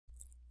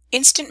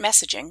Instant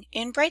Messaging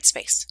in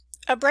Brightspace.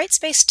 A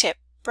Brightspace tip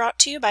brought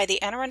to you by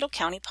the Anne Arundel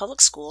County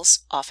Public Schools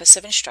Office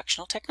of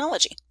Instructional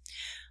Technology.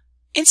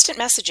 Instant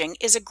messaging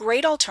is a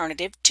great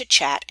alternative to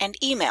chat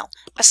and email,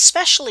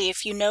 especially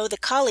if you know the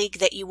colleague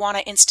that you want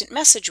to instant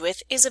message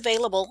with is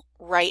available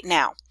right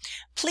now.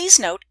 Please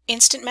note,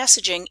 instant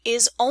messaging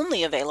is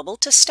only available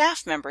to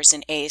staff members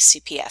in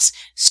ASCPS.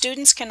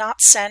 Students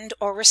cannot send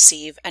or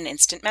receive an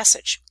instant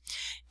message.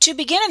 To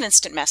begin an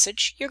instant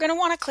message, you're going to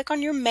want to click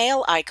on your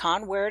mail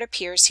icon where it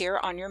appears here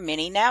on your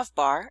mini nav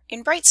bar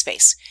in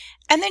Brightspace,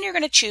 and then you're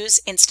going to choose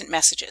Instant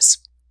Messages.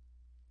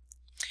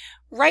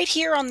 Right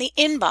here on the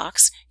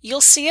inbox,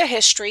 you'll see a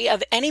history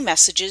of any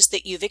messages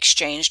that you've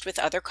exchanged with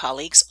other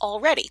colleagues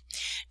already.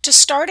 To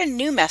start a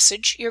new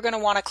message, you're going to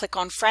want to click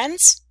on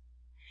Friends,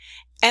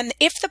 and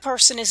if the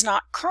person is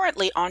not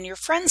currently on your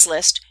friends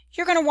list,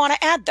 you're going to want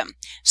to add them.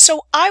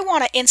 So I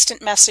want to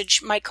instant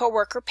message my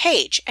coworker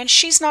Paige, and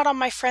she's not on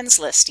my friends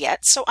list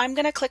yet, so I'm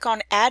going to click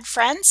on Add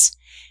Friends,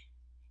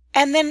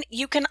 and then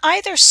you can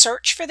either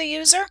search for the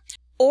user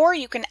or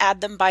you can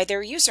add them by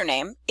their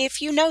username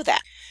if you know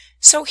that.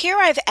 So here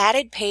I've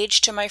added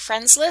Paige to my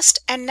friends list,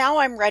 and now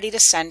I'm ready to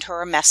send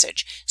her a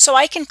message. So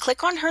I can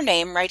click on her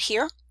name right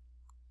here,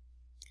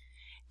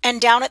 and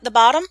down at the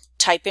bottom,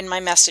 type in my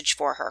message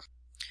for her.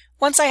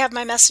 Once I have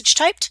my message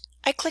typed,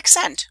 I click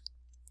Send.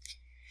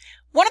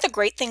 One of the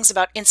great things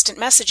about instant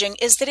messaging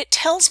is that it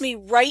tells me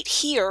right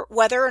here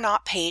whether or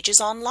not Paige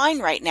is online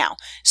right now.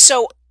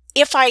 So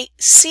if I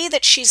see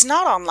that she's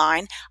not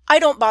online, I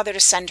don't bother to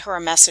send her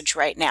a message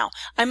right now.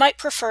 I might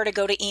prefer to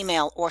go to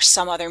email or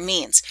some other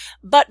means.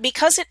 But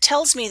because it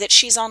tells me that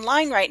she's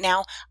online right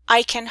now,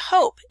 I can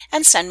hope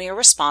and send me a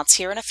response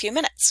here in a few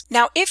minutes.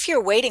 Now, if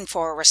you're waiting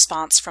for a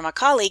response from a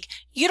colleague,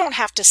 you don't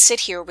have to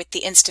sit here with the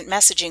instant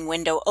messaging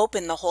window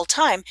open the whole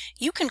time.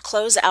 You can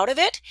close out of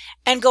it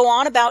and go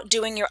on about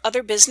doing your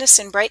other business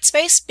in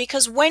Brightspace,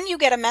 because when you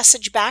get a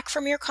message back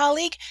from your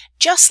colleague,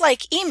 just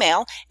like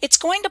email, it's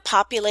going to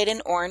populate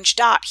an orange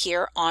dot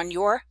here on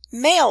your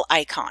mail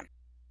icon.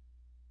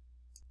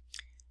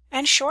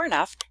 And sure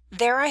enough,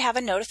 there I have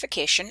a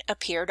notification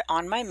appeared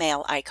on my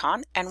mail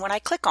icon, and when I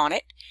click on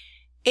it,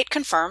 it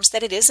confirms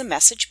that it is a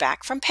message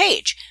back from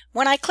Paige.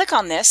 When I click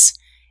on this,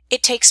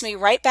 it takes me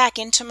right back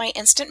into my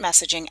instant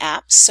messaging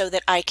app so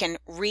that I can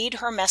read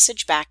her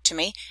message back to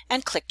me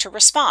and click to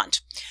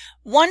respond.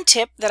 One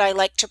tip that I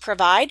like to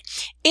provide,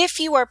 if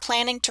you are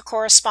planning to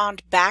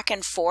correspond back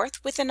and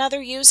forth with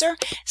another user,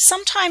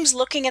 sometimes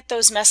looking at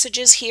those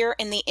messages here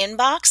in the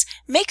inbox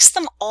makes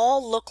them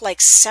all look like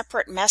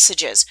separate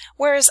messages,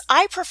 whereas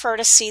I prefer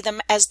to see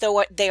them as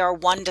though they are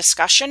one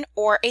discussion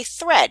or a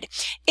thread.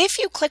 If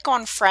you click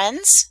on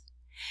Friends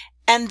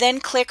and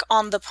then click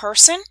on the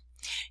person,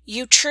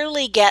 you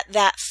truly get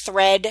that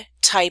thread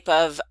type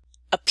of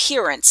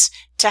appearance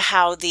to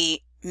how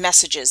the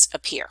messages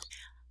appear.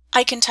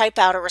 I can type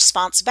out a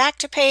response back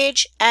to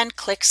Paige and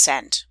click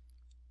Send.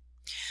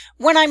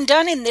 When I'm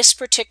done in this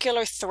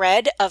particular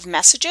thread of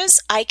messages,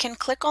 I can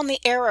click on the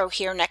arrow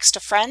here next to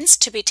Friends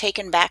to be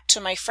taken back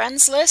to my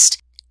friends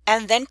list,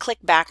 and then click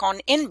back on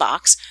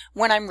Inbox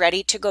when I'm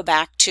ready to go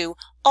back to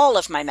all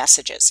of my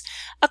messages.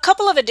 A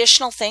couple of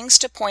additional things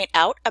to point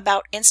out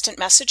about Instant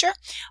Messenger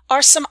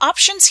are some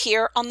options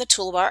here on the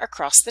toolbar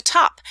across the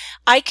top.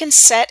 I can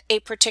set a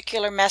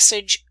particular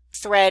message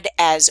thread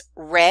as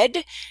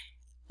read,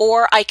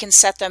 or I can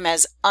set them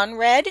as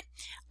unread.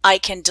 I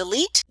can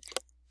delete.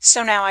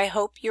 So now I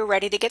hope you're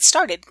ready to get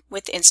started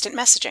with instant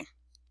messaging.